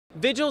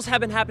Vigils have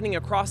been happening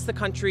across the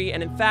country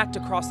and in fact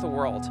across the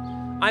world.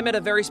 I'm at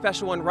a very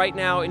special one right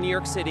now in New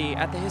York City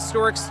at the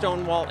historic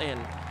Stonewall Inn,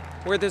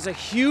 where there's a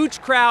huge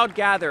crowd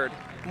gathered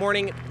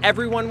mourning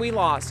everyone we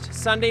lost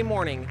Sunday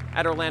morning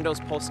at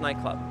Orlando's Pulse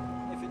nightclub.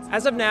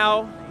 As of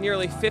now,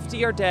 nearly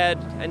 50 are dead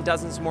and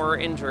dozens more are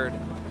injured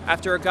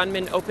after a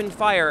gunman opened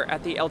fire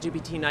at the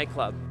LGBT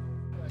nightclub.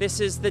 This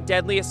is the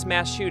deadliest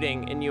mass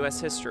shooting in U.S.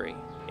 history.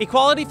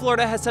 Equality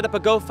Florida has set up a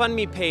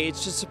GoFundMe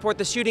page to support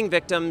the shooting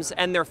victims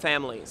and their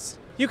families.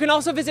 You can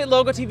also visit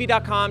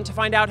LogoTV.com to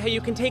find out how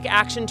you can take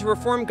action to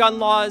reform gun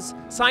laws,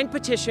 sign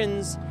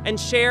petitions, and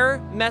share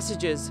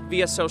messages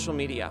via social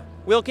media.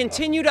 We'll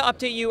continue to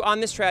update you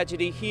on this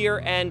tragedy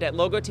here and at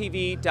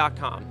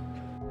LogoTV.com.